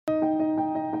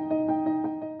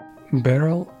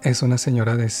Beryl es una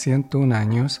señora de 101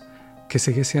 años que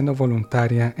sigue siendo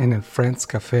voluntaria en el Friends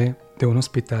Café de un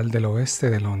hospital del oeste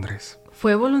de Londres.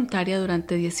 Fue voluntaria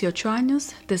durante 18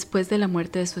 años después de la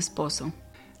muerte de su esposo.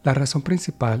 La razón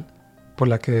principal por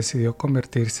la que decidió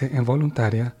convertirse en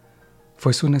voluntaria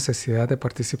fue su necesidad de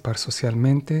participar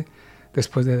socialmente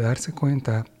después de darse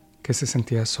cuenta que se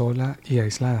sentía sola y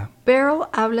aislada. Beryl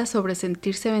habla sobre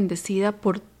sentirse bendecida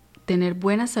por tener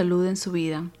buena salud en su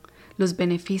vida, los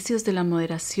beneficios de la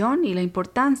moderación y la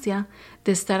importancia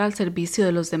de estar al servicio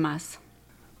de los demás.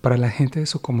 Para la gente de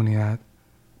su comunidad,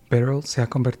 Beryl se ha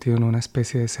convertido en una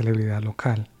especie de celebridad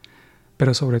local,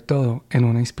 pero sobre todo en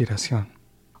una inspiración.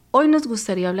 Hoy nos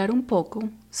gustaría hablar un poco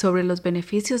sobre los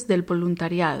beneficios del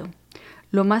voluntariado.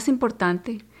 Lo más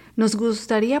importante, nos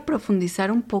gustaría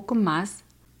profundizar un poco más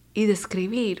y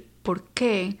describir por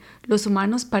qué los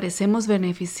humanos parecemos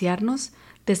beneficiarnos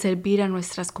de servir a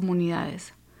nuestras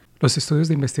comunidades. Los estudios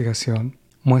de investigación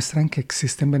muestran que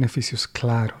existen beneficios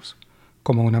claros,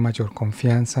 como una mayor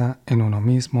confianza en uno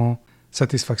mismo,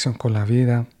 satisfacción con la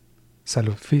vida,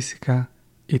 salud física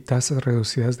y tasas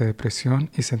reducidas de depresión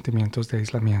y sentimientos de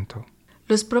aislamiento.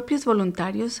 Los propios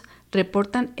voluntarios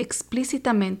reportan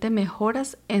explícitamente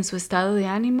mejoras en su estado de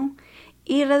ánimo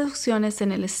y reducciones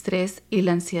en el estrés y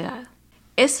la ansiedad.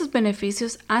 Estos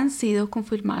beneficios han sido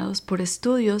confirmados por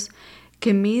estudios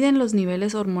que miden los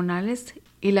niveles hormonales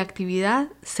y la actividad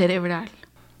cerebral.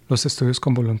 Los estudios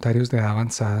con voluntarios de edad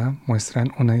avanzada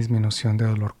muestran una disminución de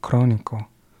dolor crónico,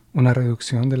 una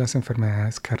reducción de las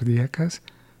enfermedades cardíacas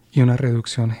y una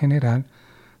reducción general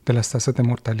de las tasas de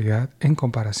mortalidad en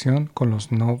comparación con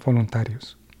los no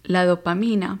voluntarios. La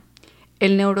dopamina,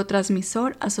 el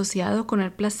neurotransmisor asociado con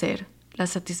el placer, la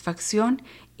satisfacción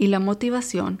y la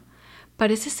motivación,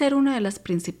 parece ser una de las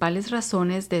principales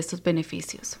razones de estos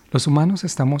beneficios. Los humanos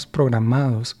estamos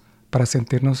programados para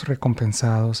sentirnos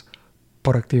recompensados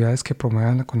por actividades que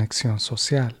promuevan la conexión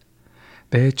social.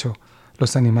 De hecho,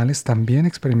 los animales también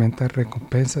experimentan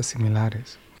recompensas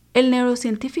similares. El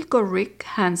neurocientífico Rick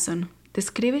Hanson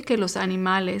describe que los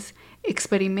animales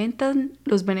experimentan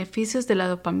los beneficios de la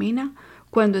dopamina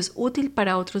cuando es útil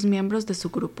para otros miembros de su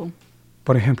grupo.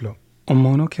 Por ejemplo, un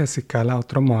mono que acicala a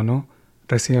otro mono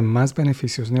recibe más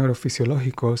beneficios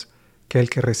neurofisiológicos que el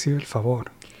que recibe el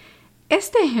favor.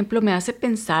 Este ejemplo me hace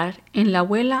pensar en la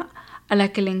abuela a la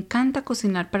que le encanta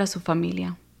cocinar para su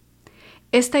familia.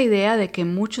 Esta idea de que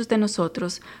muchos de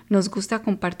nosotros nos gusta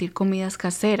compartir comidas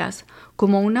caseras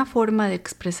como una forma de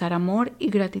expresar amor y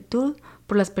gratitud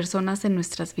por las personas en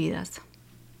nuestras vidas.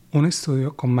 Un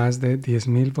estudio con más de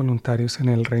 10,000 voluntarios en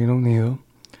el Reino Unido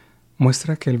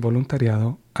muestra que el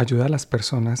voluntariado ayuda a las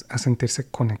personas a sentirse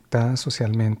conectadas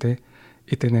socialmente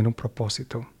y tener un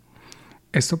propósito.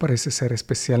 Esto parece ser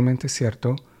especialmente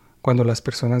cierto cuando las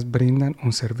personas brindan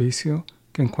un servicio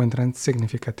que encuentran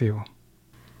significativo.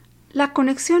 La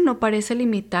conexión no parece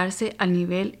limitarse al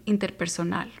nivel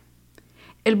interpersonal.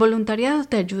 El voluntariado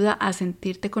te ayuda a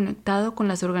sentirte conectado con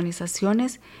las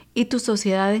organizaciones y tu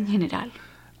sociedad en general.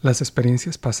 Las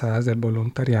experiencias pasadas del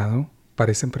voluntariado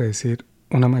parecen predecir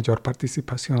una mayor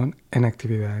participación en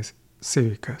actividades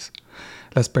cívicas.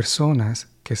 Las personas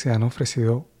que se han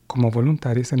ofrecido como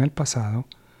voluntarias en el pasado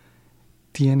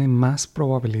tienen más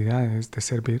probabilidades de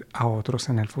servir a otros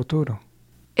en el futuro.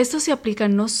 Esto se aplica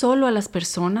no solo a las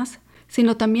personas,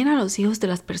 sino también a los hijos de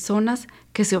las personas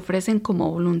que se ofrecen como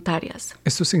voluntarias.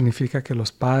 Esto significa que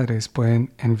los padres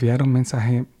pueden enviar un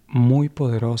mensaje muy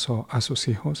poderoso a sus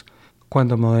hijos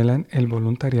cuando modelan el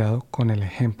voluntariado con el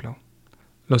ejemplo.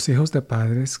 Los hijos de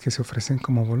padres que se ofrecen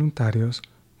como voluntarios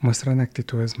muestran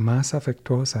actitudes más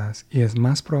afectuosas y es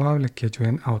más probable que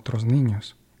ayuden a otros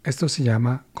niños. Esto se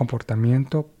llama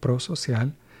comportamiento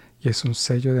prosocial y es un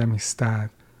sello de amistad,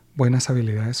 buenas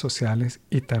habilidades sociales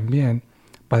y también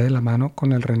va de la mano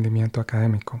con el rendimiento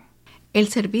académico. El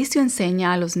servicio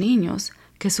enseña a los niños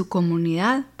que su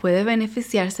comunidad puede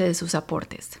beneficiarse de sus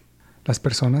aportes. Las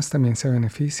personas también se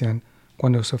benefician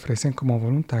cuando se ofrecen como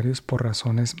voluntarios por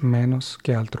razones menos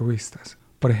que altruistas.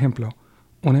 Por ejemplo,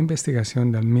 una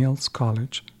investigación del Mills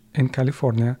College en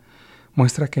California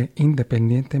muestra que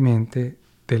independientemente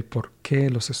del por qué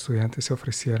los estudiantes se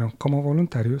ofrecieron como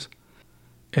voluntarios,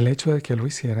 el hecho de que lo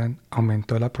hicieran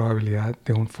aumentó la probabilidad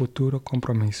de un futuro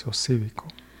compromiso cívico.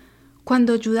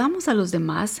 Cuando ayudamos a los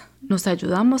demás, nos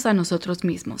ayudamos a nosotros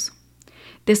mismos.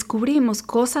 Descubrimos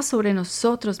cosas sobre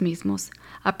nosotros mismos,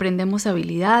 aprendemos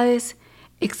habilidades,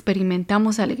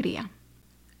 experimentamos alegría.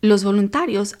 Los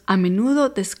voluntarios a menudo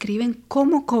describen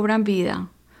cómo cobran vida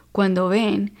cuando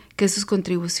ven que sus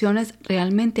contribuciones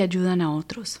realmente ayudan a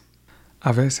otros.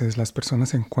 A veces las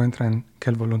personas encuentran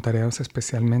que el voluntariado es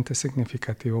especialmente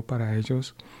significativo para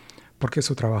ellos porque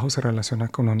su trabajo se relaciona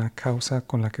con una causa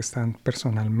con la que están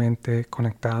personalmente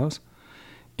conectados,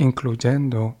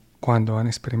 incluyendo cuando han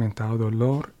experimentado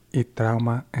dolor y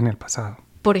trauma en el pasado.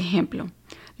 Por ejemplo,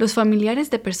 los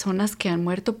familiares de personas que han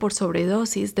muerto por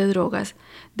sobredosis de drogas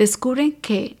descubren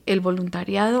que el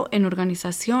voluntariado en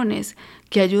organizaciones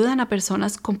que ayudan a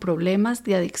personas con problemas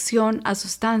de adicción a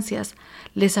sustancias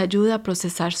les ayuda a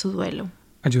procesar su duelo.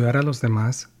 Ayudar a los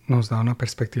demás nos da una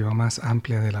perspectiva más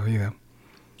amplia de la vida.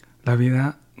 La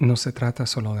vida no se trata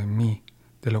solo de mí,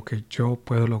 de lo que yo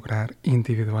puedo lograr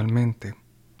individualmente.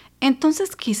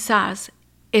 Entonces quizás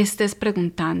estés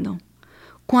preguntando,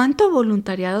 ¿cuánto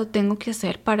voluntariado tengo que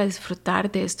hacer para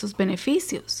disfrutar de estos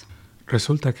beneficios?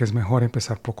 Resulta que es mejor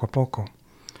empezar poco a poco.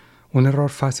 Un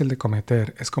error fácil de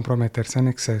cometer es comprometerse en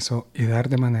exceso y dar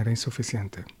de manera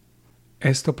insuficiente.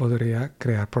 Esto podría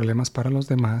crear problemas para los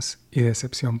demás y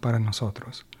decepción para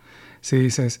nosotros. Si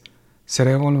dices,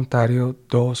 seré voluntario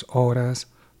 2 horas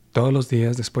todos los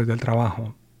días después del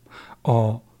trabajo,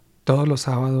 o todos los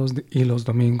sábados y los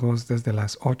domingos desde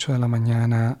las 8 de la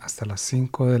mañana hasta las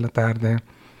 5 de la tarde,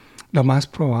 lo más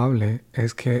probable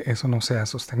es que eso no sea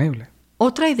sostenible.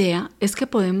 Otra idea es que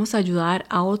podemos ayudar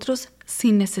a otros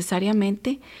sin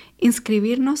necesariamente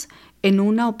inscribirnos en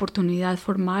una oportunidad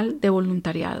formal de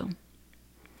voluntariado.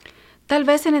 Tal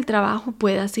vez en el trabajo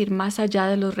puedas ir más allá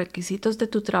de los requisitos de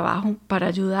tu trabajo para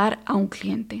ayudar a un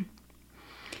cliente.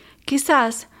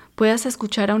 Quizás puedas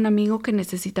escuchar a un amigo que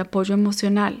necesita apoyo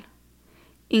emocional.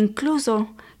 Incluso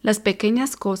las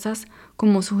pequeñas cosas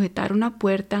como sujetar una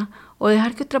puerta o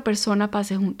dejar que otra persona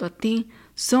pase junto a ti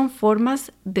son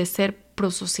formas de ser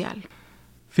prosocial.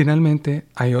 Finalmente,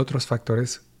 hay otros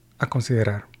factores a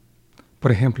considerar.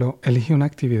 Por ejemplo, elige una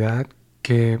actividad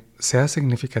que sea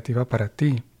significativa para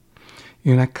ti y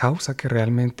una causa que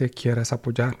realmente quieras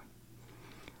apoyar.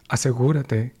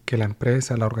 Asegúrate que la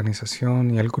empresa, la organización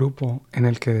y el grupo en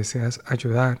el que deseas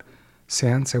ayudar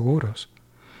sean seguros,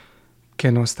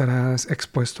 que no estarás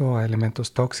expuesto a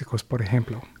elementos tóxicos, por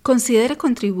ejemplo. Considera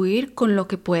contribuir con lo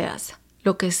que puedas,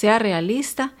 lo que sea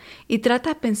realista, y trata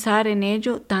de pensar en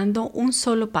ello dando un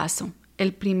solo paso,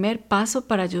 el primer paso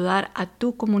para ayudar a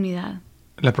tu comunidad.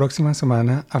 La próxima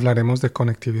semana hablaremos de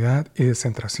conectividad y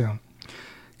descentración,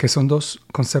 que son 2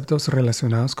 conceptos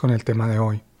relacionados con el tema de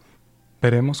hoy.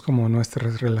 Veremos cómo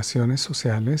nuestras relaciones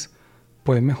sociales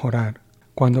pueden mejorar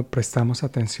cuando prestamos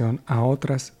atención a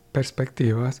otras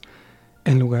perspectivas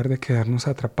en lugar de quedarnos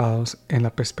atrapados en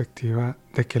la perspectiva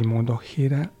de que el mundo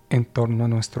gira en torno a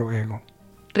nuestro ego.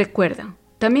 Recuerda,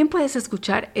 también puedes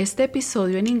escuchar este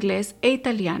episodio en inglés e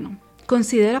italiano.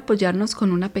 Considera apoyarnos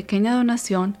con una pequeña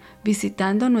donación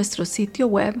visitando nuestro sitio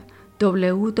web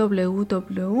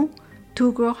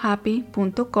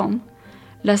www.togrowhappy.com.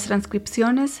 Las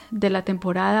transcripciones de la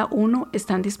temporada 1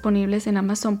 están disponibles en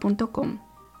amazon.com.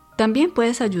 También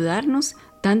puedes ayudarnos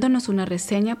dándonos una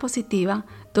reseña positiva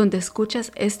donde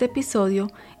escuchas este episodio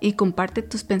y comparte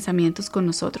tus pensamientos con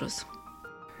nosotros.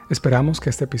 Esperamos que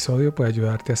este episodio pueda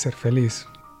ayudarte a ser feliz.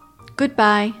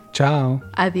 Goodbye. Chao.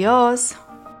 Adiós.